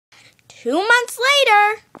2 months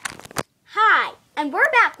later. Hi, and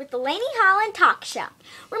we're back with the Lanie Holland Talk Show.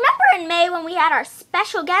 Remember in May when we had our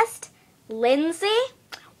special guest, Lindsay?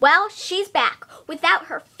 Well, she's back without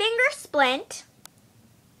her finger splint,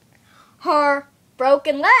 her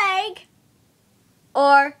broken leg,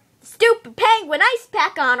 or the stupid penguin ice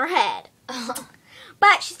pack on her head.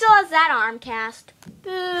 But she still has that arm cast.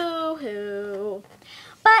 Boo-hoo.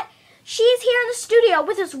 But she's here in the studio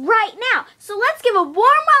with us right now. So let's give a warm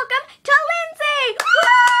welcome to Lindsay!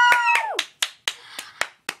 Woo!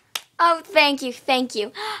 Oh, thank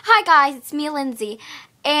you. Hi, guys. It's me, Lindsay.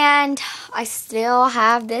 And I still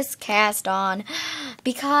have this cast on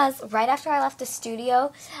because right after I left the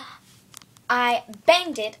studio, I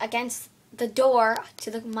banged it against the door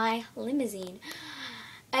to my limousine.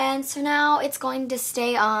 And so now it's going to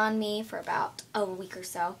stay on me for about a week or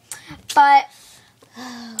so. But,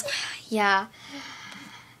 yeah,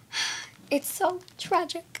 it's so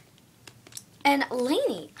tragic. And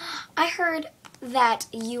Lanie, I heard that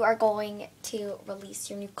you are going to release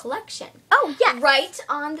your new collection. Oh, yes. Right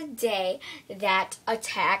on the day that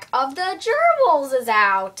Attack of the Gerbils is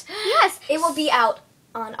out. Yes. It will be out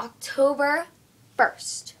on October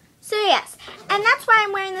 1st. So yes, and that's why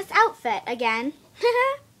I'm wearing this outfit again.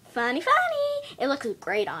 Funny. It looks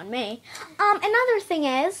great on me. Another thing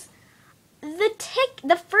is,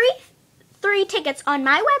 the free 3 tickets on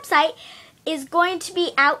my website is going to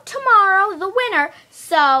be out tomorrow, the winner,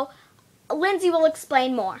 so Lindsay will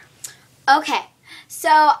explain more. Okay,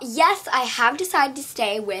 so yes, I have decided to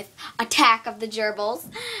stay with Attack of the Gerbils,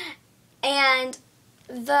 and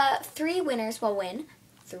the 3 winners will win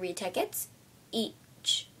 3 tickets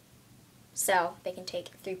each. So they can take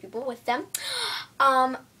 3 people with them.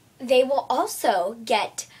 They will also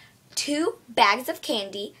get 2 bags of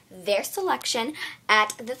candy, their selection,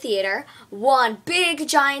 at the theater, 1 big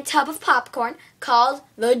giant tub of popcorn called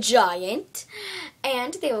the Giant,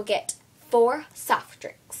 and they will get 4 soft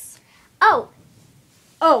drinks. Oh,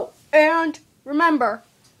 and remember,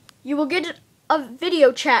 you will get a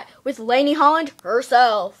video chat with Lanie Holland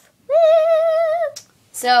herself. Woo!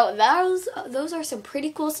 So those are some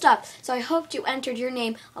pretty cool stuff. So I hope you entered your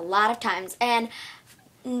name a lot of times. And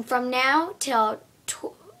from now till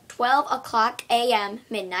 12 o'clock a.m.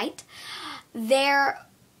 midnight, there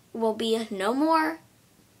will be no more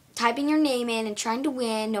typing your name in and trying to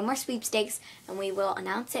win, no more sweepstakes, and we will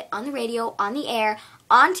announce it on the radio, on the air,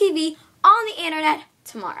 on TV, on the internet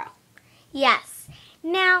tomorrow. Yes.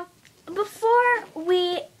 Now, before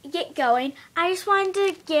we get going, I just wanted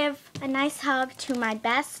to give a nice hug to my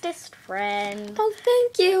bestest friend. Oh,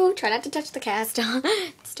 thank you. Try not to touch the cast.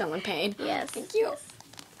 Still in pain. Yes. Thank you.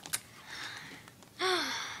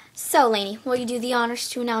 So, Lanie, will you do the honors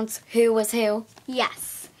to announce who was who?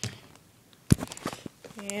 Yes.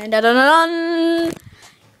 And da-da-da-dun!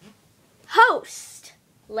 Host,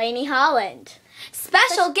 Lanie Holland.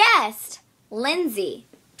 Special guest, Lindsay.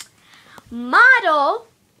 Model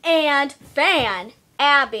and fan,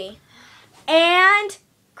 Abby. And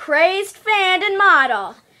crazed fan and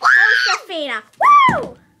model, Josephina.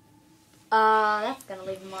 Woo! That's gonna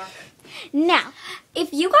leave a mark. Now,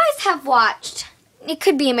 if you guys have watched, it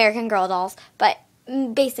could be American Girl dolls, but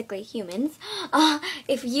basically humans.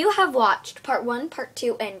 If you have watched part 1, part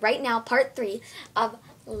 2, and right now part 3 of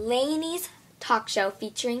Lanie's talk show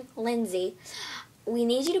featuring Lindsay, we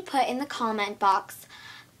need you to put in the comment box,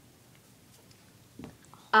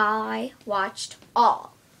 I watched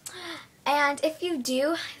all. And if you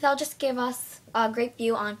do, they'll just give us a great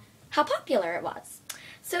view on how popular it was.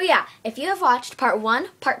 So yeah, if you have watched part 1,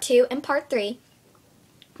 part 2, and part 3,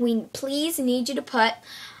 we please need you to put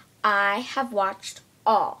I have watched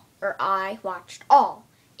all, or I watched all,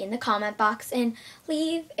 in the comment box, and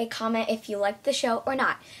leave a comment if you liked the show or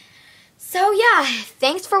not. So yeah,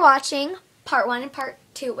 thanks for watching part 1 and part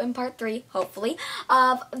 2 and part 3, hopefully,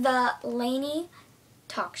 of the Lanie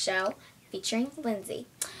talk show featuring Lindsay.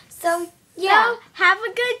 So yeah, so have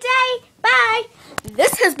a good day. Bye.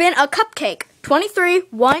 This has been a Cupcake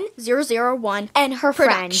 23101 and her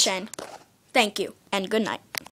production. Thank you and good night.